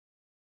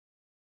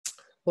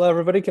Hello,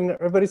 everybody. Can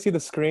everybody see the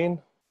screen?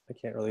 I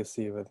can't really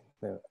see, but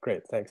yeah,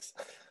 great, thanks.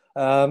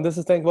 This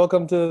is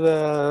Welcome to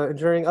the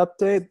engineering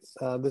update.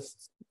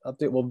 This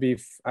update will be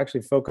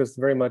actually focused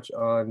very much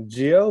on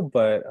Geo,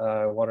 but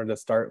I wanted to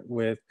start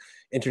with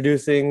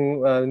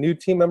introducing new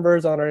team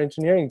members on our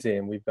engineering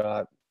team. We've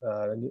got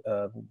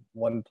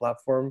one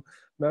platform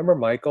member,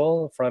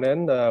 Michael, front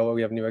end.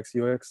 We have new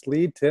UX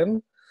lead,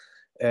 Tim,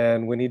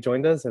 and when he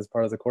joined us as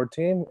part of the core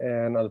team.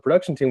 And on the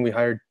production team, we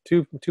hired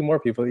two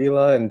more people,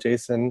 Ela and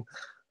Jason,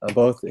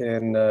 both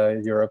in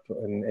Europe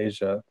and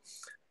Asia.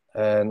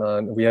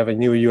 And we have a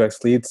new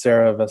UX lead,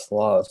 Sarah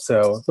Veselov.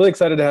 So really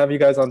excited to have you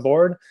guys on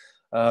board.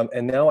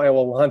 And now I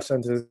will launch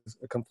into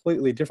a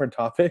completely different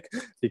topic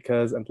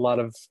because a lot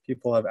of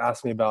people have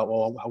asked me about,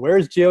 well, where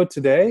is Geo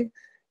today?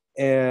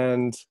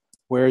 And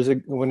when is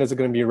it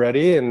going to be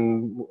ready?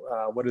 And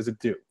what does it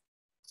do?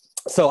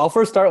 So I'll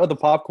first start with the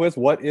pop quiz.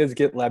 What is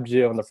GitLab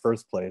Geo in the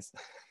first place?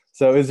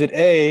 So is it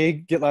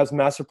A, GitLab's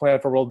master plan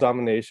for world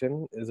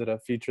domination? Is it a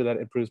feature that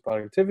improves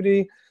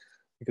productivity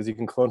because you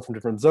can clone from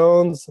different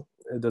zones?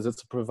 Does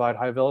it provide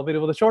high availability?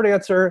 Well, the short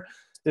answer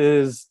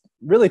is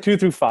really 2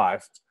 through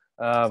 5.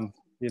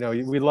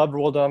 We love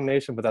world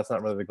domination, but that's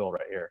not really the goal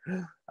right here.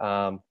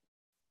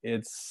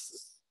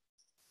 It's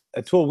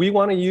a tool we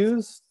want to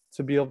use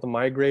to be able to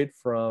migrate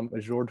from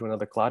Azure to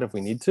another cloud if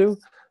we need to,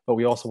 but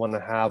we also want to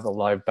have a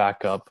live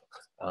backup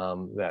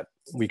that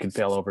we can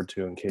fail over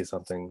to in case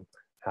something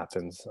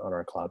happens on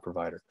our cloud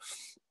provider.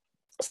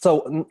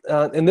 So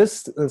in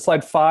this,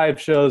 slide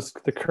 5 shows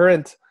the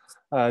current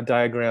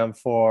diagram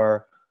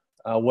for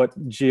what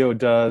Geo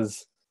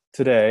does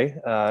today.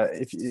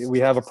 We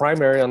have a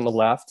primary on the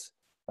left,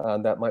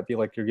 that might be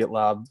like your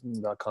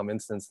GitLab.com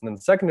instance, and then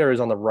the secondary is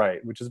on the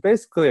right, which is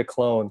basically a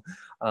clone.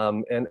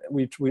 And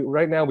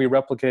right now we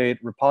replicate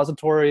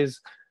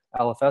repositories,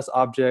 LFS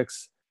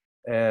objects,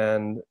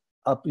 and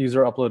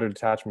user uploaded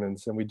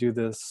attachments, and we do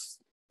this.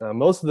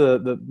 Most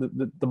of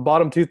the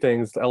bottom two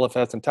things, the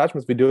LFS and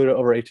attachments, we do it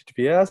over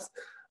HTTPS.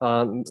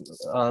 On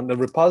the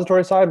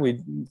repository side,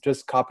 we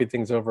just copy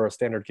things over a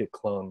standard Git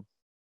clone.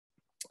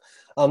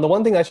 The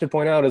one thing I should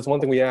point out is one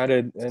thing we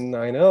added in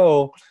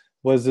 9.0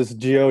 was this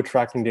geo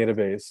tracking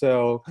database.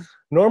 So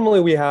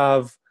normally we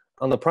have,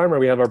 on the primary,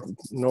 we have our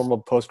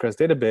normal Postgres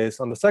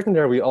database. On the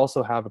secondary, we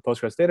also have a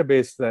Postgres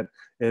database that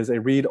is a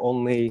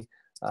read-only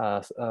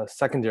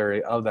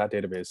secondary of that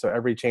database. So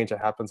every change that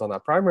happens on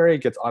that primary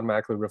gets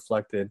automatically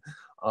reflected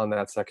on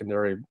that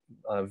secondary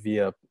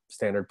via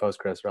standard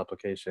Postgres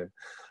replication.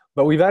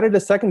 But we've added a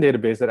second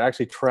database that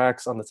actually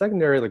tracks on the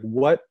secondary like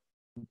what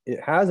it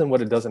has and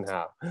what it doesn't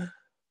have.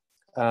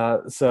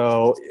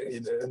 So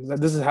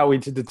this is how we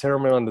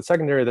determine on the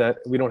secondary that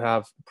we don't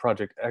have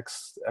project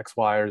X,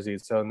 Y, or Z.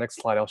 So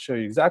next slide, I'll show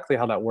you exactly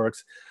how that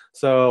works.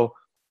 So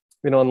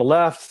on the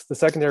left, the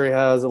secondary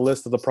has a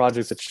list of the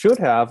projects it should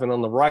have, and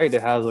on the right,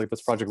 it has like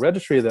this project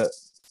registry that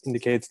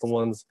indicates the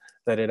ones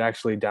that it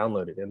actually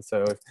downloaded. And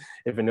so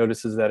if it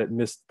notices that it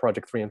missed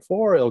project 3 and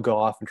 4, it'll go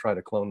off and try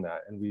to clone that.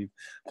 And we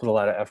put a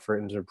lot of effort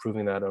into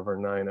improving that over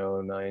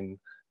 9.0,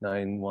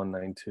 9.1,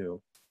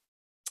 9.2.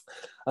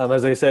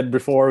 As I said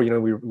before,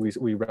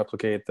 we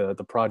replicate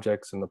the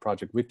projects and the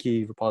project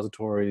wiki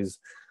repositories,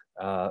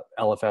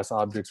 LFS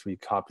objects we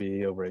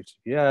copy over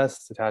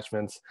HTTPS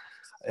attachments,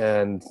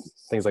 and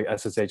things like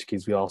SSH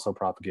keys we also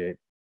propagate.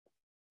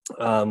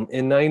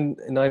 In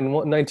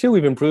 9.2,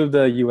 we've improved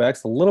the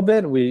UX a little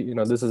bit.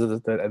 This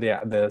is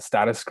the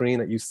status screen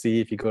that you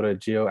see if you go to a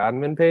Geo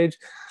admin page.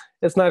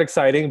 It's not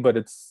exciting, but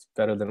it's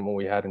better than what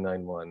we had in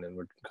 9.1, and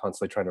we're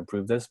constantly trying to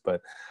improve this.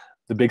 But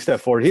the big step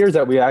forward here is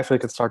that we actually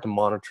can start to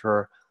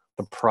monitor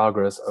the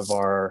progress of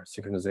our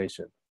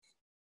synchronization.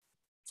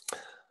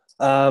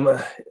 I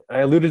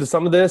alluded to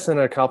some of this and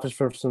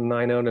accomplishments from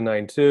 9.0 to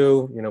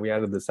 9.2. We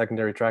added the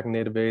secondary tracking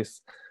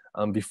database.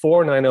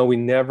 Before 9.0,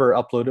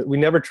 we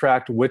never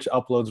tracked which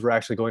uploads were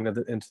actually going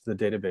into the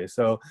database.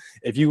 So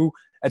if you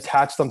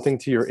attach something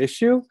to your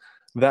issue,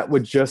 that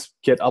would just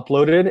get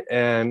uploaded,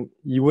 and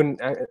we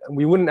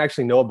wouldn't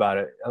actually know about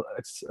it,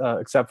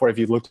 except for if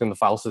you looked in the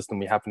file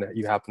system, you happen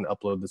to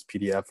upload this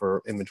PDF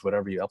or image,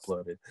 whatever you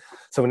uploaded.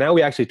 So now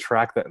we actually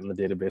track that in the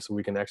database, so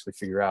we can actually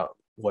figure out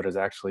what has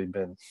actually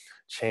been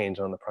changed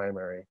on the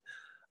primary.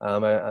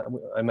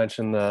 I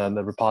mentioned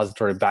the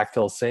repository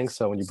backfill sync.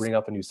 So when you bring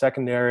up a new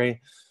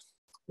secondary,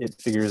 it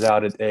figures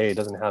out it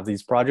doesn't have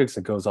these projects.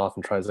 It goes off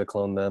and tries to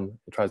clone them.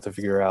 It tries to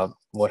figure out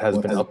what has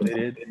been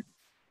updated,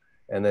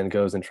 and then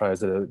goes and tries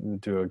to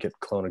do a git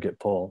clone or git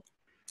pull.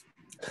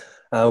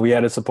 We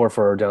added support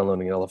for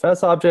downloading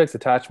LFS objects,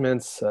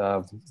 attachments.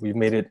 We've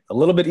made it a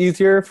little bit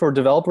easier for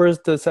developers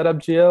to set up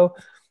Geo,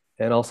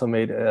 and also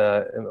made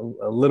a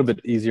little bit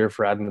easier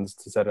for admins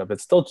to set up.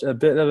 It's still a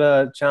bit of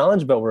a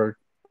challenge, but we're,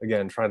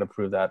 again, trying to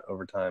prove that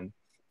over time.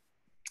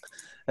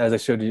 As I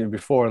showed you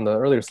before in the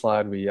earlier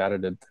slide, we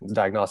added a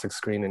diagnostic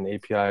screen and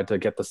API to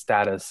get the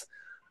status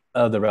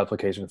of the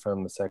replication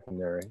from the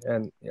secondary.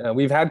 And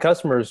we've had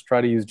customers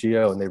try to use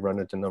Geo, and they've run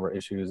into a number of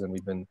issues, and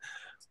we've been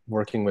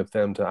working with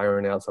them to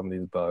iron out some of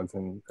these bugs.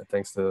 And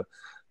thanks to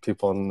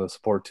people on the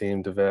support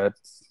team, Devet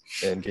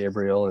and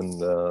Gabriel and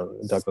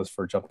Douglas,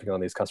 for jumping on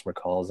these customer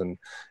calls and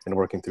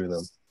working through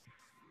them.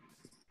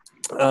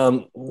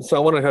 So I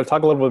want to kind of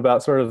talk a little bit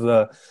about sort of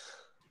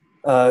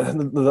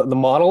the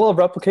model of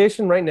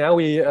replication. Right now,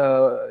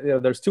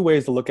 there's two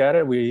ways to look at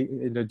it.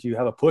 Do you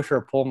have a push or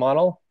a pull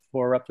model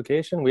for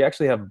replication? We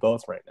actually have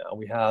both right now.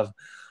 We have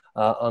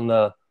on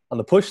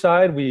the push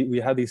side,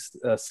 we have these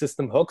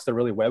system hooks. They're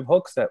really web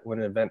hooks that when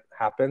an event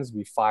happens,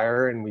 we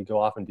fire and we go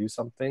off and do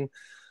something.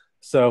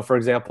 So for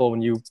example,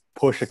 when you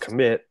push a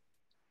commit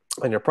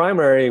on your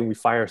primary, we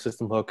fire a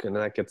system hook, and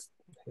that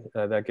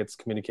gets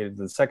communicated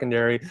to the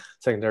secondary.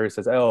 Secondary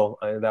says, oh,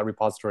 that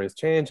repository has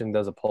changed, and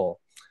does a pull,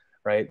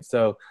 right?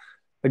 So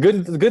the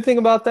good thing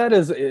about that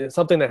is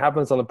something that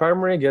happens on the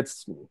primary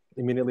gets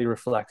immediately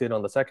reflected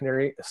on the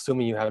secondary,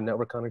 assuming you have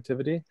network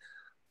connectivity.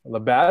 The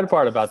bad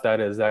part about that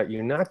is that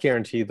you're not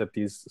guaranteed that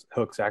these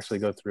hooks actually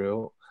go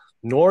through,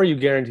 nor are you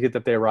guaranteed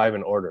that they arrive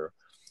in order,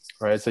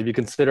 right? So if you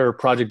consider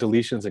project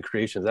deletions and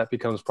creations, that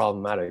becomes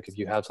problematic. If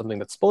you have something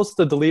that's supposed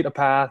to delete a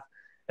path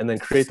and then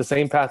create the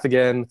same path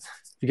again,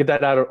 if you get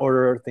that out of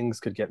order, things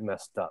could get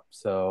messed up.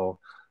 So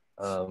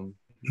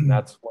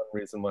that's one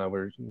reason why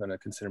we're going to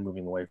consider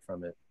moving away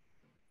from it.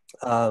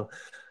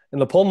 In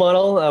the pull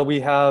model,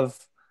 we have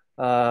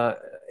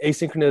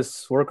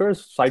asynchronous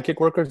workers, sidekick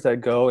workers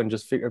that go and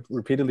just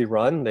repeatedly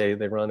run. They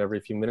run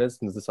every few minutes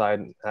and decide,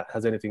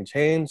 has anything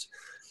changed?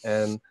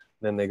 And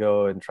then they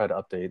go and try to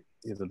update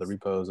either the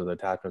repos or the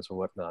attachments or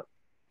whatnot.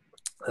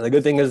 And the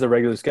good thing is they're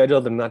regularly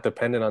scheduled. They're not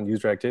dependent on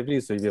user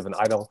activity. So if you have an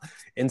idle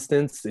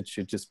instance, it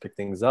should just pick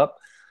things up.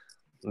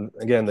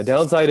 Again, the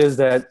downside is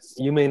that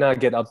you may not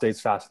get updates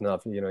fast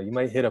enough. You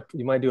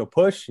might do a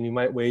push and you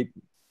might wait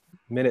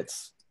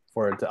minutes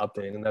for it to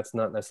update, and that's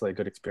not necessarily a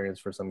good experience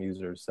for some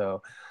users.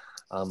 So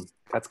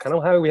that's kind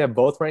of how we have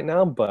both right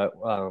now, but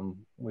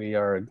we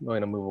are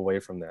going to move away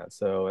from that.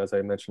 So as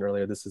I mentioned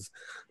earlier, this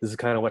is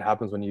kind of what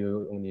happens when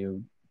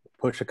you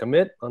push a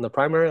commit on the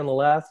primary on the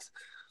left.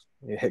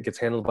 It gets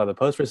handled by the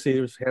post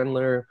receivers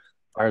handler,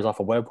 fires off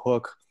a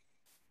webhook.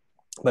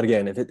 But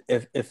again,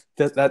 if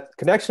that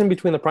connection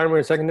between the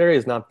primary and secondary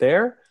is not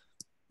there,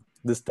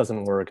 this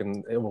doesn't work,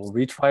 and it will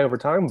retry over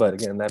time. But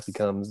again, that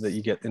becomes that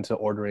you get into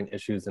ordering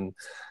issues and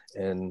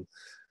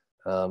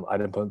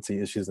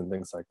idempotency issues and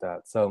things like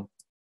that. So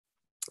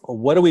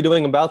what are we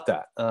doing about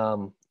that?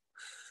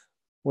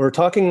 We're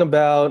talking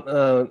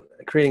about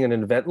creating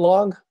an event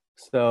log.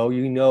 So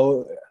you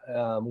know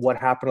what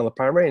happened on the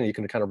primary, and you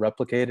can kind of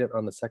replicate it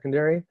on the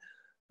secondary.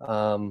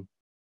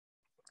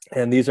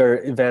 And these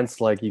are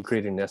events like you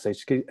create an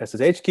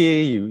SSH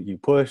key, you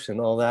push and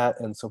all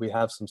that. And so we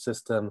have some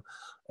system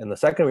and the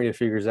secondary that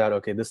figures out,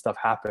 okay, this stuff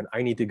happened.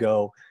 I need to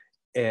go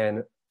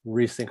and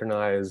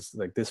resynchronize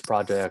like this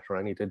project, or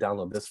I need to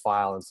download this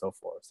file and so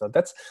forth. So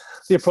that's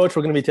the approach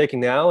we're going to be taking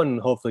now, and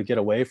hopefully get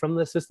away from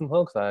the system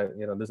hooks.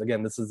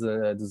 This is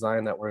a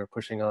design that we're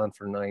pushing on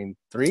for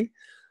 9.3,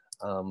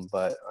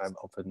 but I'm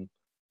open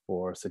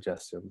for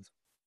suggestions.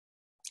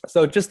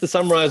 So just to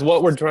summarize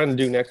what we're trying to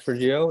do next for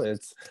Geo,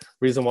 it's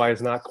reason why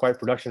it's not quite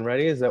production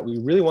ready is that we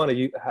really want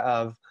to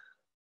have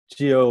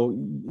Geo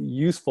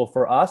useful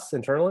for us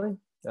internally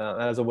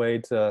as a way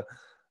to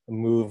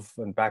move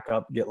and back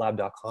up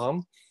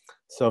GitLab.com.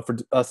 So for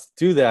us to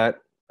do that,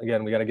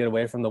 again, we got to get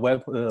away from the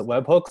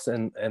webhooks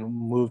and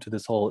move to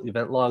this whole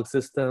event log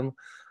system.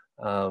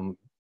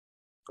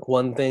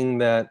 One thing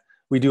that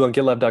we do on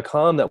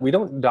GitLab.com that we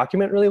don't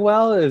document really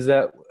well is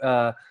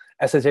that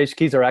SSH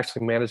keys are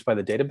actually managed by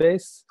the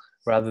database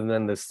rather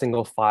than the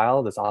single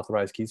file, this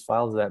authorized keys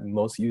files that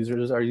most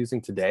users are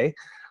using today.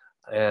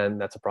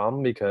 And that's a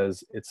problem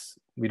because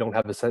we don't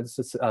have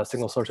a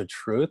single source of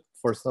truth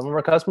for some of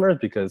our customers,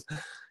 because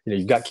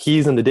you've got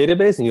keys in the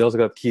database and you also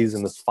got keys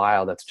in this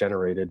file that's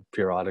generated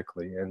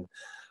periodically. And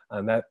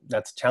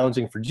that's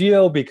challenging for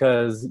Geo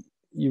because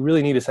you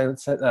really need a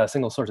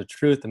single source of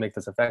truth to make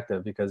this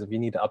effective, because if you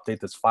need to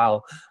update this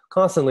file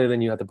constantly,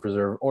 then you have to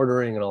preserve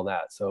ordering and all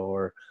that. So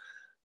we're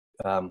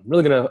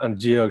really going to, on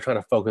Geo, trying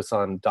to focus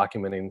on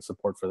documenting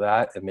support for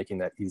that and making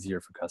that easier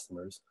for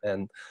customers.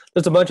 And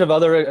there's a bunch of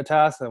other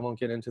tasks. I won't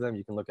get into them.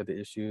 You can look at the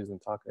issues and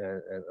talk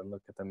and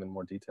look at them in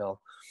more detail.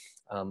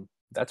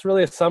 That's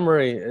really a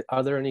summary.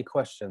 Are there any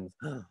questions?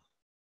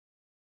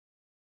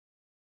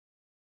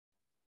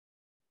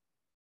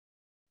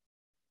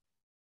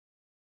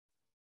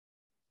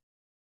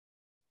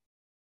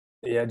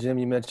 Yeah, Jim,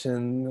 you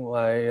mentioned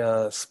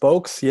why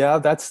spokes. Yeah,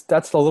 that's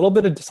a little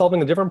bit of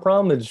solving a different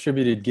problem, the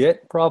distributed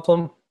Git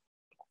problem.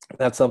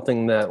 That's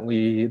something that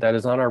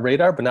is on our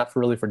radar, but not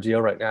really for Geo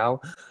right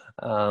now.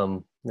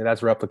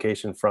 That's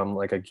replication from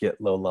like a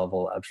Git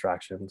low-level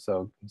abstraction.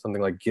 So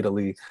something like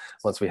Gitaly,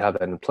 once we have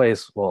that in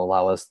place, will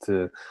allow us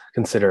to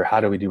consider how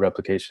do we do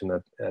replication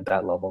at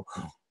that level.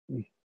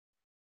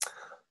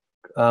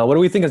 What do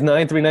we think is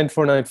 9.3,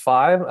 9.4,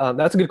 9.5?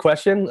 That's a good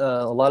question.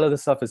 A lot of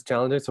this stuff is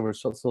challenging, so we're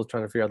still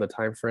trying to figure out the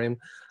time frame.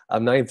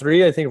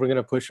 9.3, I think we're going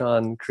to push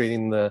on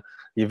creating the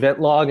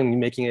event log and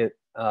making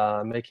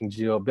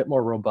Geo a bit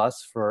more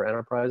robust for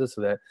enterprises,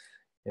 so that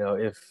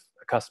if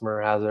a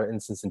customer has an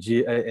instance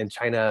in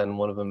China and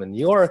one of them in New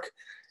York,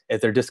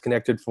 if they're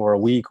disconnected for a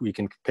week, we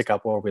can pick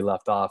up where we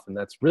left off. And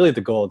that's really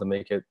the goal, to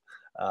make it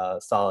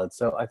solid.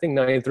 So I think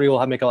 9.3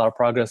 will make a lot of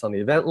progress on the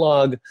event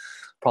log,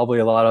 probably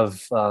a lot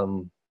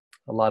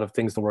of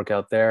things to work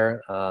out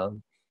there.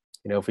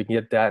 If we can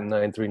get that in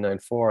 9.3,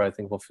 9.4, I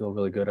think we'll feel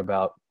really good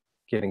about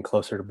getting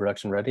closer to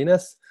production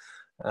readiness.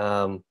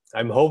 I'm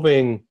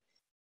hoping,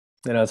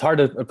 it's hard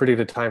to predict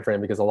a time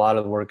frame because a lot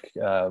of the work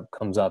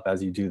comes up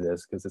as you do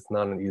this, because it's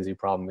not an easy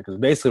problem, because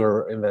basically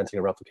we're inventing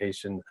a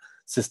replication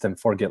system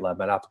for GitLab,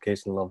 an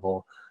application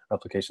level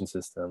replication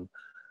system.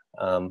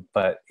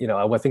 But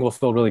I think we'll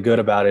feel really good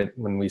about it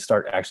when we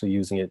start actually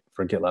using it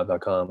for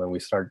GitLab.com and we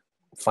start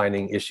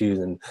finding issues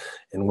and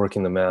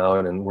working them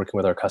out and working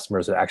with our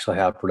customers that actually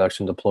have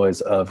production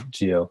deploys of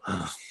Geo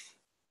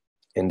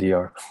in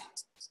DR.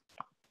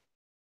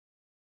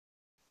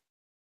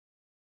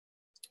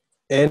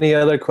 Any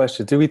other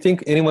questions? Do we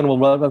think anyone will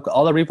run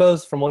all the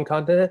repos from one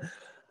continent?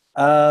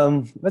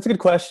 That's a good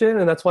question,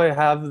 and that's why I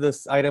have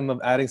this item of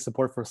adding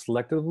support for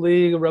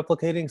selectively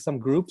replicating some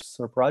groups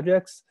or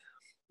projects.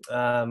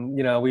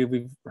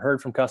 We've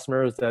heard from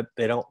customers that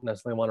they don't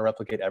necessarily want to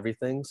replicate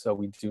everything, so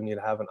we do need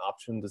to have an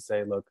option to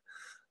say, look,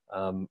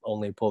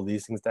 only pull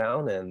these things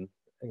down, and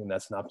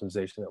that's an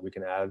optimization that we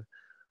can add.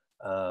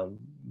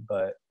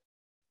 But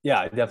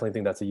yeah, I definitely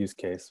think that's a use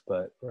case,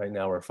 but right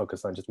now we're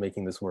focused on just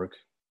making this work.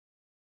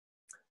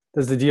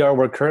 Does the DR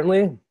work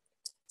currently?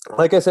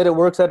 Like I said, it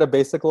works at a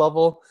basic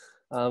level.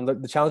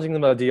 The challenging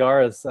thing about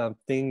DR is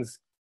things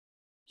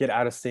get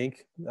out of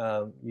sync.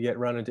 You get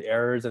run into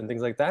errors and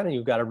things like that, and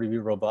you've got to be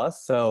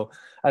robust. So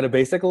at a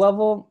basic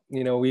level,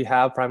 we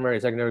have primary,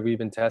 secondary, we've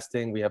been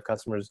testing. We have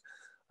customers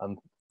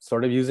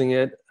sort of using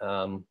it.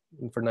 For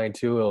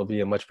 9.2, it'll be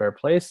a much better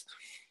place.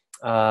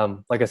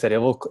 Like I said, it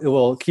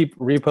will keep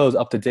repos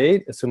up to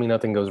date, assuming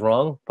nothing goes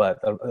wrong. But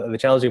the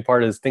challenging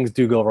part is things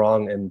do go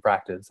wrong in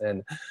practice,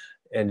 and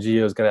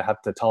Geo is going to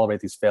have to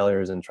tolerate these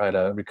failures and try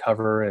to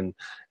recover. And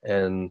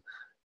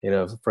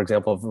for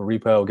example, if a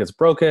repo gets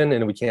broken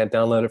and we can't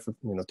download it for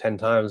 10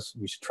 times,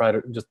 we should try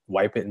to just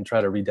wipe it and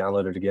try to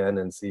re-download it again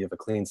and see if a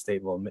clean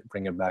state will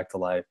bring it back to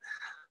life.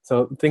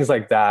 So things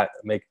like that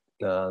make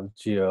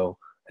Geo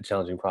a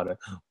challenging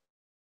product.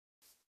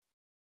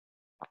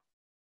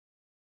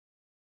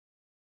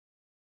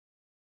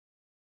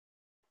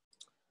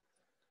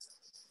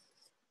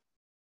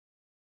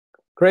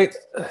 Great.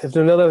 If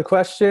there are no other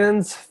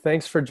questions,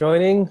 thanks for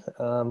joining.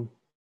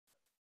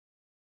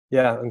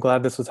 Yeah, I'm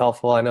glad this was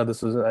helpful. I know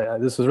this was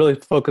really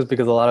focused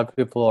because a lot of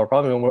people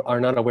are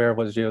not aware of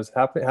what Geo is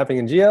happening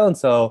in Geo, and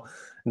so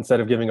instead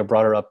of giving a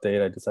broader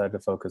update, I decided to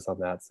focus on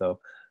that. So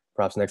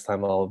perhaps next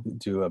time I'll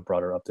do a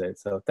broader update.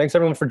 So thanks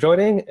everyone for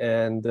joining,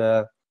 and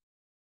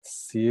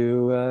see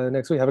you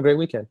next week. Have a great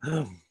weekend.